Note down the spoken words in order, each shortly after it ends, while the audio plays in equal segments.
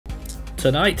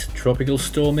Tonight, Tropical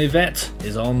Storm Ivette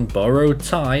is on borrowed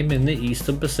time in the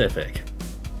Eastern Pacific.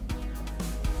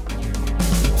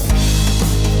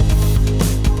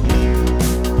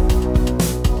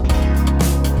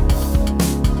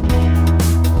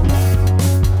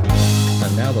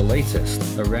 And now the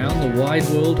latest around the wide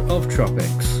world of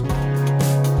tropics.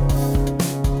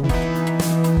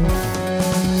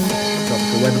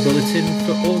 Tropical Weather Bulletin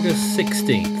for August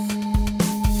 16th.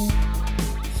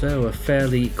 So a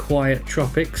fairly quiet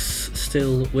tropics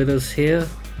still with us here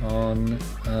on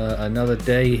another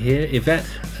day here. Ivette,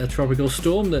 a tropical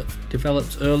storm that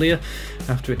developed earlier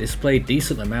after it displayed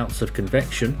decent amounts of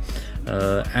convection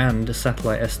and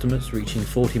satellite estimates reaching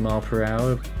 40 miles per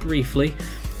hour briefly,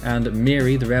 and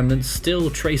Meari, the remnants,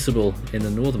 still traceable in the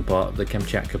northern part of the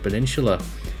Kamchatka Peninsula.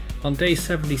 On day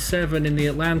 77 in the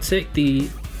Atlantic, the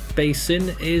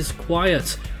basin is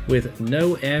quiet, with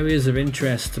no areas of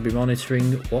interest to be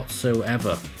monitoring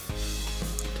whatsoever.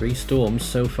 3 storms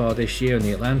so far this year in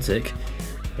the Atlantic.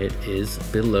 It is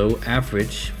below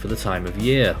average for the time of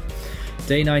year.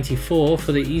 Day 94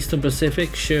 for the Eastern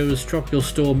Pacific shows Tropical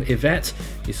Storm Ivette.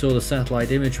 You saw the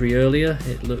satellite imagery earlier.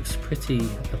 It looks pretty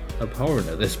abhorrent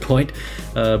at this point,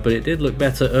 but it did look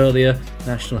better earlier.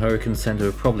 National Hurricane Center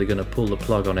are probably going to pull the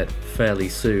plug on it fairly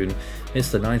soon.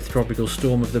 It's the 9th tropical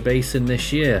storm of the basin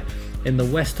this year. In the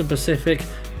Western Pacific,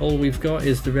 all we've got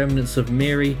is the remnants of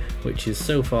Meari, which is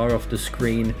so far off the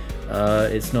screen,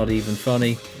 it's not even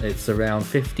funny. It's around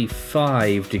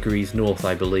 55 degrees north,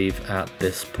 I believe, at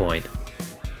this point.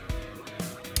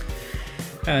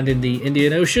 And in the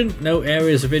Indian Ocean, no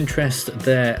areas of interest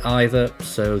there either,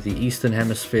 so the Eastern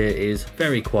Hemisphere is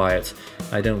very quiet.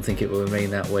 I don't think it will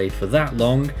remain that way for that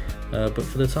long, but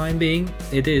for the time being,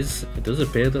 it does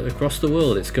appear that across the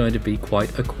world it's going to be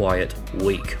quite a quiet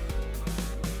week.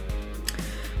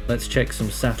 Let's check some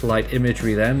satellite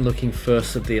imagery then, looking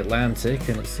first at the Atlantic,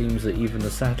 and it seems that even the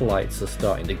satellites are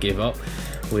starting to give up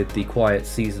with the quiet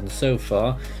season so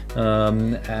far.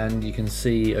 And you can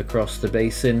see across the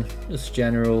basin just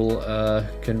general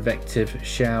convective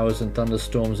showers and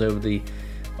thunderstorms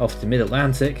off the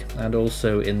mid-Atlantic, and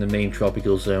also in the main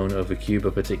tropical zone over Cuba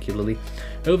particularly.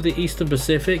 Over the Eastern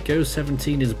Pacific, GOES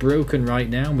 17 is broken right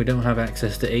now, and we don't have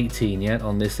access to 18 yet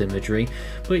on this imagery,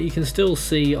 but you can still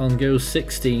see on GOES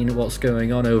 16 what's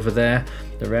going on over there.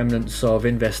 The remnants of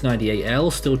Invest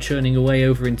 98L still churning away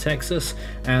over in Texas,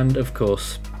 and of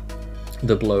course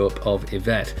the blow up of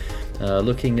Ivette.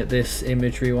 Looking at this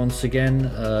imagery once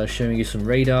again, showing you some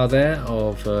radar there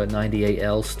of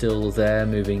 98L still there,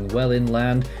 moving well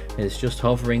inland. It's just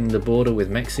hovering the border with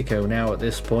Mexico now at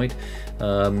this point,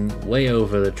 way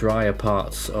over the drier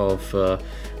parts of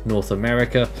North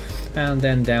America. And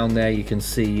then down there you can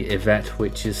see Ivette,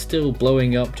 which is still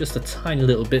blowing up just a tiny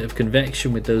little bit of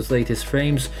convection with those latest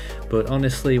frames, but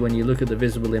honestly when you look at the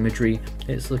visible imagery,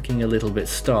 it's looking a little bit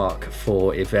stark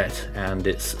for Ivette and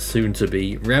its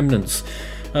soon-to-be remnants.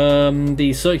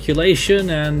 The circulation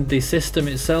and the system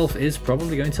itself is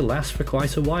probably going to last for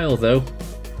quite a while though.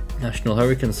 National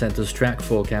Hurricane Center's track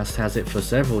forecast has it for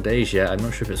several days yet. I'm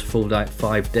not sure if it's a full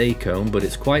 5-day cone, but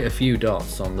it's quite a few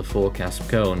dots on the forecast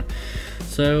cone.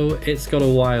 So it's got a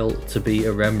while to be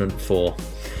a remnant for.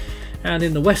 And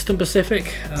in the Western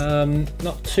Pacific,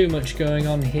 not too much going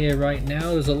on here right now.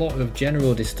 There's a lot of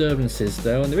general disturbances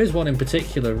though, and there is one in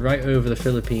particular right over the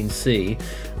Philippine Sea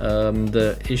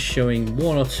that is showing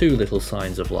 1 or 2 little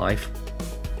signs of life.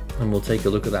 And we'll take a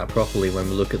look at that properly when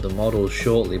we look at the models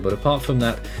shortly, but apart from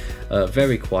that,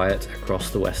 very quiet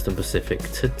across the Western Pacific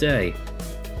today.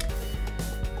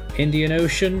 Indian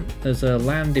Ocean, there's a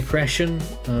land depression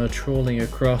trawling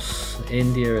across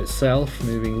India itself,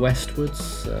 moving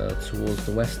westwards towards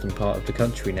the western part of the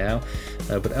country now,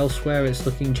 but elsewhere it's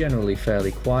looking generally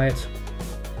fairly quiet.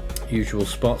 Usual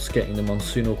spots getting the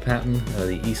monsoonal pattern,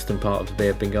 the eastern part of the Bay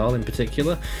of Bengal in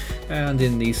particular, and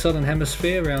in the southern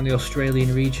hemisphere around the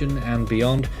Australian region and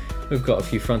beyond we've got a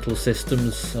few frontal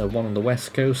systems, one on the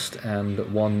west coast and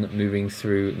one moving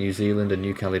through New Zealand and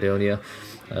New Caledonia.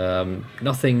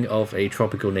 Nothing of a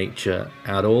tropical nature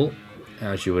at all,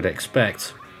 as you would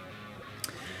expect.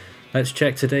 Let's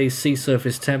check today's sea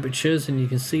surface temperatures, and you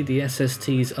can see the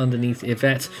SSTs underneath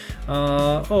Ivette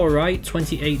are alright,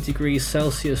 28 degrees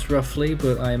Celsius roughly,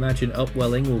 but I imagine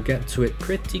upwelling will get to it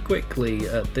pretty quickly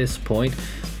at this point.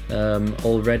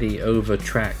 Already over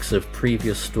tracks of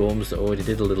previous storms that already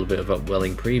did a little bit of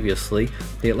upwelling previously.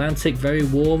 The Atlantic very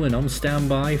warm and on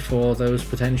standby for those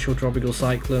potential tropical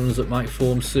cyclones that might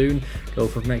form soon.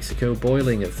 Gulf of Mexico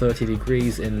boiling at 30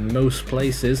 degrees in most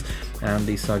places, and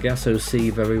the Sargasso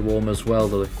Sea very warm as well,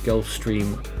 the Gulf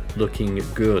Stream looking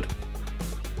good.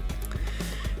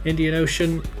 Indian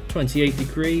Ocean 28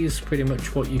 degrees, pretty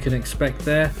much what you can expect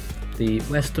there. The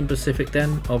Western Pacific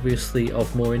then, obviously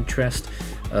of more interest.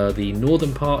 The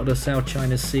northern part of the South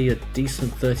China Sea, a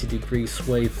decent 30-degree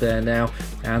swathe there now,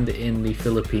 and in the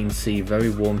Philippine Sea, very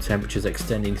warm temperatures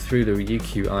extending through the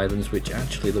Ryukyu Islands, which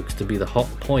actually looks to be the hot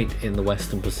point in the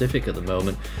Western Pacific at the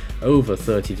moment, over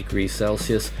 30 degrees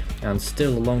Celsius, and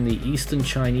still along the eastern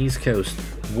Chinese coast,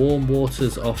 warm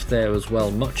waters off there as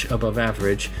well, much above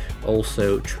average,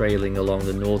 also trailing along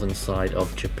the northern side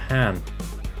of Japan.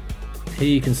 Here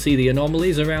you can see the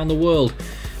anomalies around the world.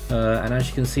 And as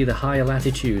you can see, the higher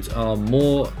latitudes are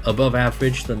more above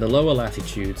average than the lower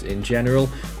latitudes in general.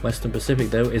 Western Pacific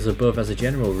though is above as a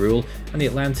general rule, and the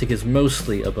Atlantic is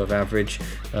mostly above average,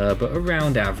 but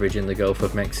around average in the Gulf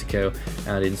of Mexico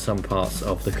and in some parts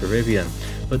of the Caribbean.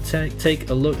 But take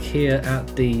a look here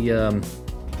at the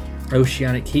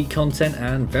oceanic heat content,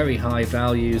 and very high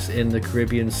values in the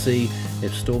Caribbean Sea.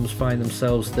 If storms find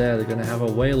themselves there, they're going to have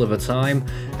a whale of a time.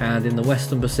 And in the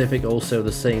Western Pacific, also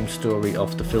the same story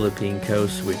off the Philippine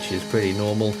coast, which is pretty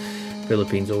normal.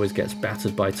 Philippines always gets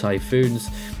battered by typhoons,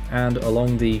 and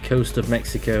along the coast of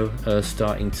Mexico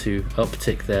starting to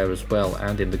uptick there as well,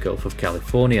 and in the Gulf of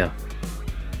California.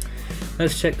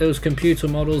 Let's check those computer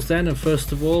models then, and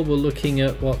first of all we're looking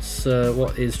at what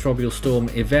is Tropical Storm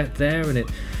Ivette there, and it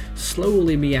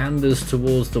slowly meanders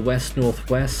towards the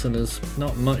west-northwest, and there's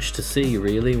not much to see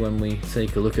really when we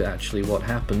take a look at actually what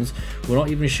happens. We're not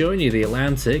even showing you the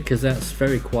Atlantic because that's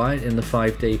very quiet in the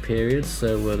 5-day period,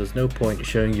 so there's no point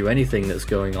showing you anything that's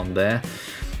going on there.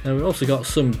 And we've also got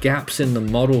some gaps in the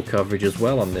model coverage as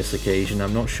well on this occasion.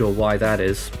 I'm not sure why that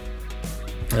is,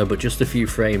 but just a few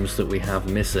frames that we have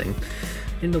missing.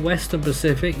 In the Western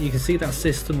Pacific, you can see that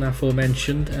system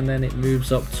aforementioned, and then it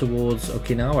moves up towards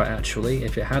Okinawa actually.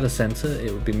 If it had a center,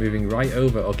 it would be moving right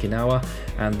over Okinawa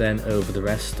and then over the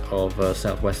rest of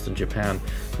southwestern Japan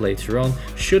later on.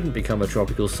 Shouldn't become a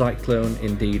tropical cyclone.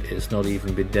 Indeed, it's not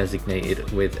even been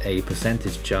designated with a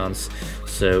percentage chance,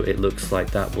 so it looks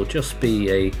like that will just be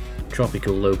a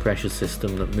tropical low pressure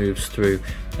system that moves through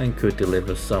and could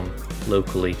deliver some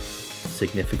locally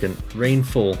significant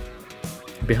rainfall.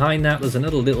 Behind that there's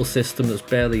another little system that's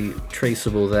barely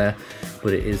traceable there,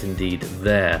 but it is indeed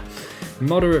there.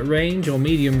 Moderate range or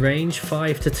medium range,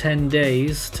 5 to 10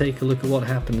 days. Take a look at what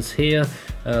happens here.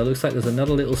 Looks like there's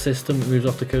another little system that moves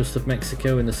off the coast of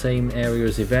Mexico in the same area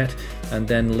as Ivette, and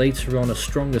then later on a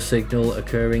stronger signal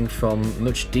occurring from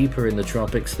much deeper in the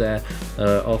tropics there,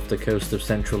 off the coast of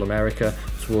Central America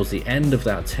towards the end of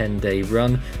that 10-day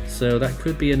run. So that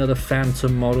could be another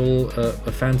phantom model,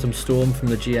 a phantom storm from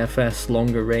the GFS,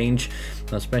 longer range,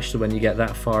 especially when you get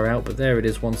that far out. But there it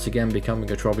is once again, becoming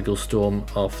a tropical storm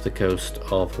off the coast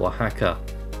of Oaxaca.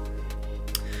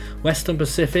 Western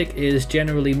Pacific is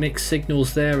generally mixed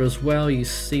signals there as well. You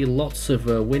see lots of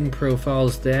wind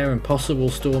profiles there and possible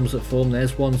storms that form.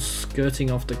 There's one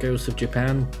skirting off the coast of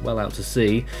Japan, well out to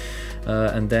sea,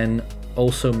 and then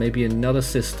also maybe another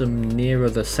system nearer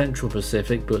the Central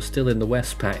Pacific, but still in the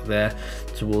West Pac there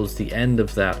towards the end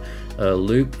of that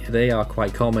loop. They are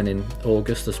quite common in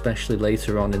August, especially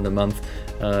later on in the month,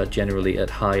 generally at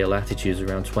higher latitudes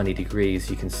around 20 degrees.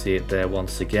 You can see it there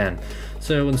once again.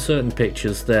 So uncertain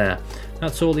pictures there.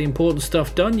 That's all the important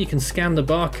stuff done. You can scan the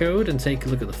barcode and take a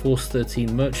look at the Force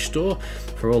 13 merch store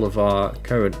for all of our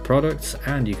current products,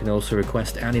 and you can also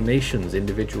request animations,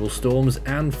 individual storms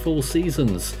and full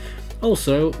seasons.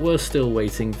 Also, we're still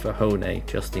waiting for Hone,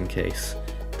 just in case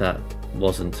that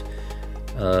wasn't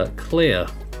clear.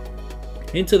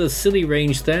 Into the Scilly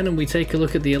range then, and we take a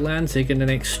look at the Atlantic and an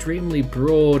extremely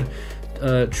broad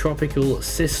tropical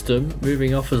system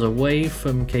moving off as a wave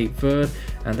from Cape Verde,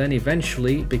 and then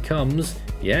eventually becomes,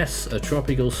 yes, a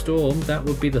tropical storm. That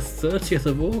would be the 30th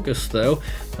of August though,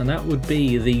 and that would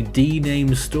be the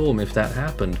D-named storm if that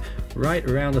happened, right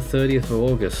around the 30th of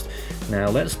August. Now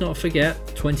let's not forget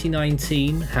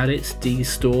 2019 had its D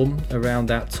storm around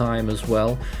that time as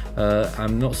well.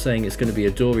 I'm not saying it's going to be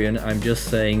a Dorian, I'm just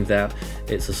saying that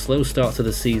it's a slow start to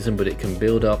the season, but it can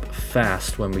build up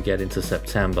fast when we get into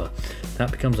September.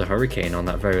 That becomes a hurricane on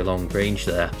that very long range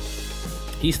there.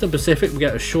 Eastern Pacific, we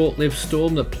get a short-lived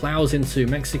storm that plows into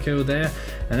Mexico there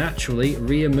and actually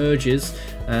re-emerges,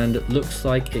 and looks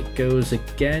like it goes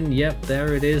again. Yep,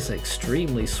 there it is,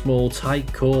 extremely small,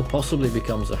 tight core, possibly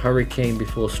becomes a hurricane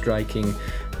before striking,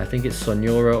 I think it's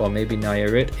Sonora or maybe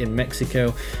Nayarit in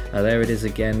Mexico. There it is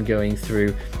again, going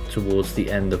through towards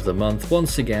the end of the month.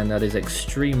 Once again, that is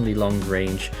extremely long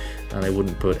range, and I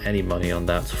wouldn't put any money on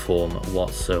that form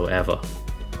whatsoever.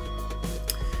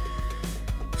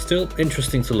 Still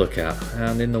interesting to look at.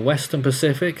 And in the Western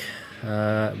Pacific,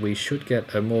 We should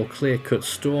get a more clear-cut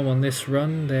storm on this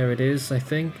run. There it is, I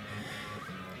think.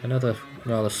 Another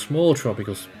rather small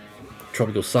tropical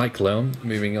cyclone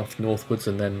moving off northwards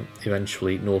and then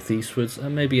eventually northeastwards,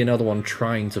 and maybe another one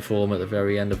trying to form at the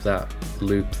very end of that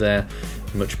loop there,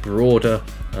 much broader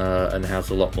and has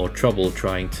a lot more trouble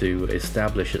trying to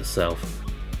establish itself.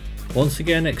 Once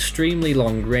again, extremely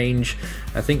long range.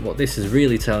 I think what this is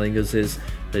really telling us is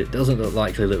that it doesn't look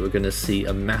likely that we're going to see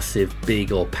a massive,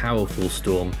 big or powerful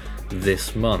storm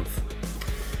this month.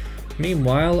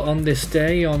 Meanwhile, on this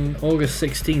day, on August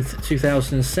 16th,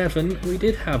 2007, we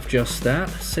did have just that.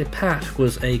 Sipat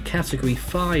was a Category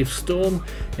 5 storm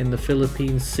in the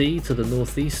Philippine Sea to the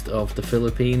northeast of the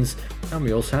Philippines, and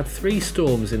we also had 3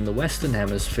 storms in the Western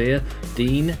Hemisphere: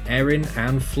 Dean, Erin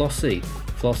and Flossie.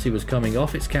 Flossie was coming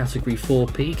off its Category 4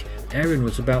 peak, Erin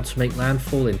was about to make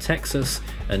landfall in Texas,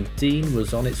 and Dean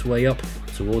was on its way up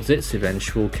towards its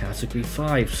eventual Category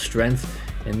 5 strength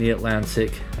in the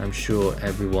Atlantic. I'm sure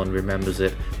everyone remembers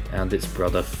it and its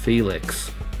brother Felix.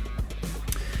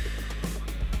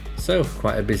 So,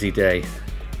 quite a busy day,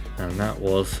 and that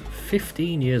was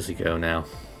 15 years ago now.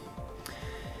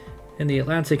 In the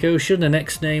Atlantic Ocean, the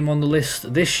next name on the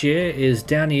list this year is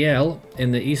Danielle.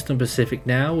 In the Eastern Pacific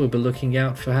now, we'll be looking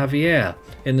out for Javier.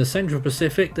 In the Central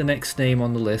Pacific, the next name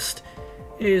on the list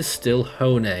is still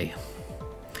Hone.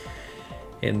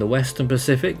 In the Western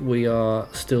Pacific, we are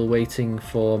still waiting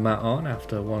for Ma'on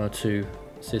after 1 or 2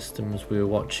 systems we were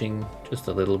watching just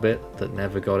a little bit that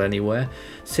never got anywhere.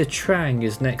 Sitrang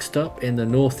is next up in the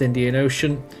North Indian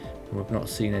Ocean. We've not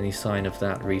seen any sign of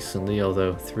that recently,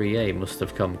 although 3A must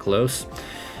have come close.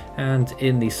 And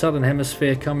in the Southern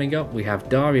Hemisphere coming up, we have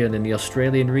Darian in the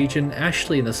Australian region,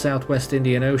 Ashley in the Southwest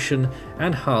Indian Ocean,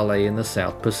 and Harley in the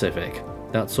South Pacific.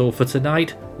 That's all for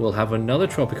tonight. We'll have another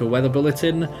tropical weather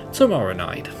bulletin tomorrow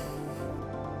night.